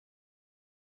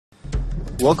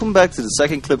Welcome back to the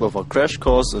second clip of our crash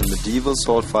course on medieval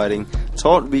sword fighting,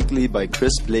 taught weekly by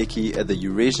Blakey at the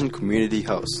Eurasian Community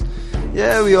House.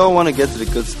 Yeah, we all want to get to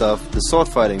the good stuff, the sword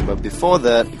fighting, but before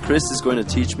that, Chris is going to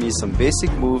teach me some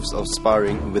basic moves of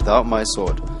sparring without my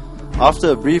sword.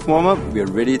 After a brief warm-up, we are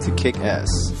ready to kick ass.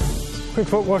 Quick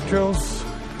footwork drills,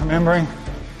 remembering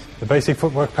the basic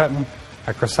footwork pattern,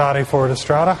 acrosati forward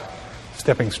estrada,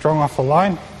 stepping strong off the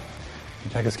line,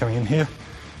 attackers coming in here,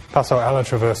 passo alla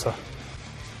traversa.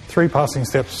 3 passing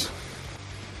steps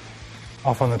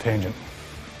off on the tangent,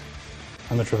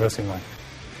 on the traversing line.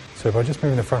 So by just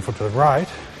moving the front foot to the right,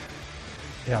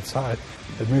 the outside,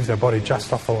 it moves their body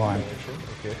just off the line,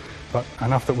 but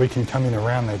enough that we can come in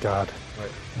around their guard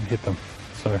and hit them.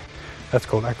 So that's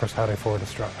called acrosati forward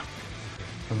estrada.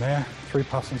 From there, 3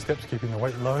 passing steps, keeping the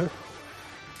weight low,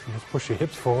 and just push your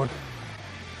hips forward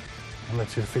and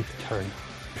let your feet carry.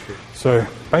 So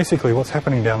basically what's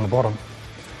happening down the bottom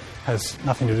has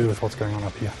nothing to do with what's going on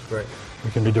up here. Right. We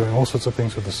can be doing all sorts of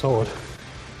things with the sword,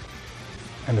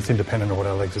 and it's independent of what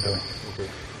our legs are doing. Okay.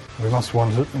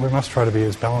 We must try to be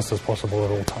as balanced as possible at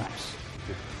all times.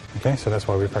 Okay, so that's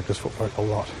why we practice footwork a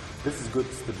lot. This is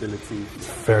good stability.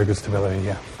 It's very good stability,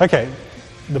 yeah. Okay,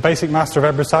 the basic master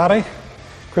of acrosati,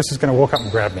 Chris is going to walk up and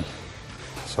grab me.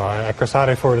 So I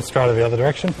acrosati forward estrada the other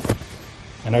direction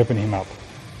and open him up.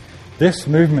 This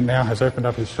movement now has opened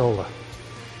up his shoulder.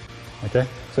 Okay,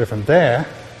 so from there,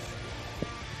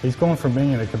 he's gone from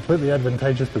being in a completely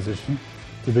advantageous position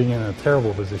to being in a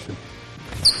terrible position.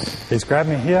 He's grabbed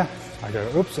me here, I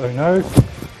go, oops, oh no,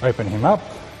 open him up,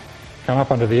 come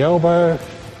up under the elbow,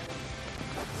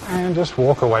 and just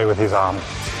walk away with his arm.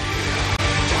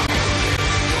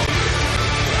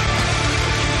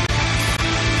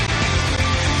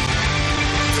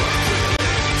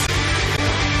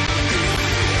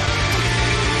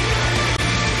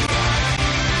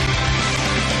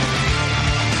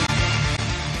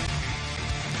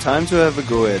 Time to have a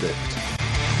go at it.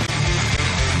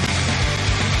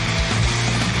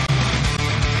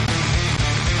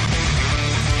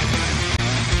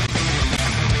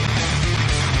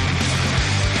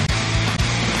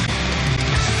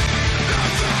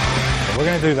 We're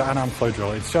going to do the unarmed flow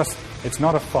drill. It's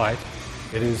not a fight.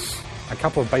 It is a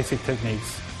couple of basic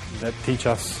techniques that teach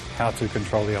us how to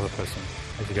control the other person.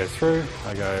 As he goes through,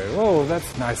 I go, oh,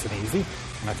 that's nice and easy,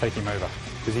 and I take him over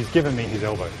because he's given me his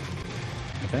elbow.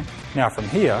 Okay. Now from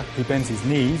here, he bends his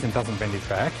knees and doesn't bend his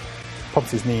back,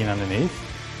 pops his knee in underneath.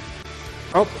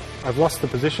 Oh, I've lost the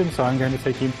position, so I'm going to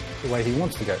take him the way he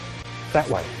wants to go. That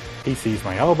way. He sees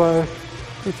my elbow,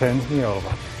 he turns me over.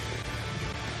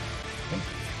 Okay.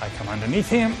 I come underneath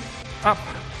him, up,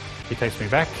 he takes me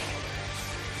back.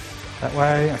 That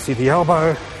way, I see the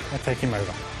elbow, I take him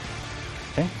over.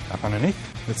 Okay, up underneath,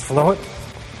 let's flow it,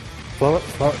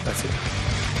 that's it.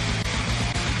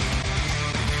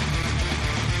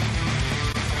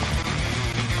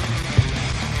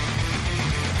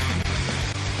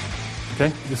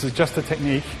 Okay, this is just a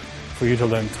technique for you to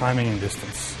learn timing and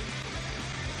distance.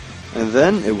 And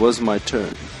then it was my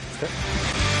turn. Okay.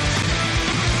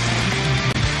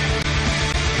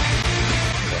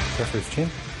 Go for his chin.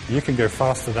 You can go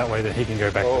faster that way than he can go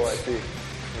backwards. Oh, I see.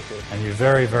 Okay. And you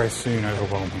very, very soon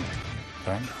overwhelm him.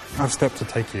 Okay? I've stepped to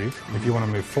take you. If you want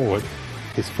to move forward,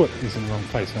 his foot is in the wrong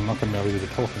place. I'm not going to be able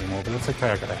to talk anymore, but that's okay,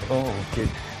 I got ahead. Oh, okay.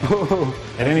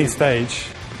 At any stage,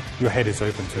 your head is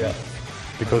open to me.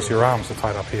 Because your arms are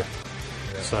tied up here.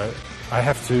 Yeah. So I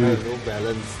have to... I have no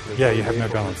balance. Yeah, you have no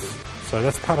balance. So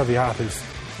that's part of the art, is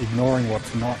ignoring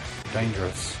what's not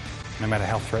dangerous, no matter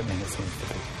how threatening it seems to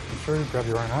be. Come through, grab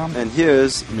your own arm. And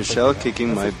here's Michelle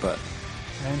kicking my butt.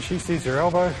 And she sees your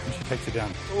elbow and she takes you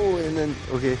down. Oh, and then,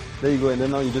 okay, there you go. And then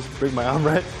now you just break my arm,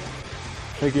 right?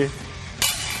 Okay.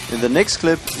 In the next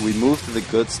clip, we move to the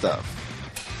good stuff.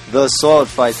 The sword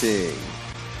fighting.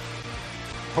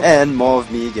 And more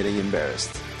of me getting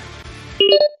embarrassed.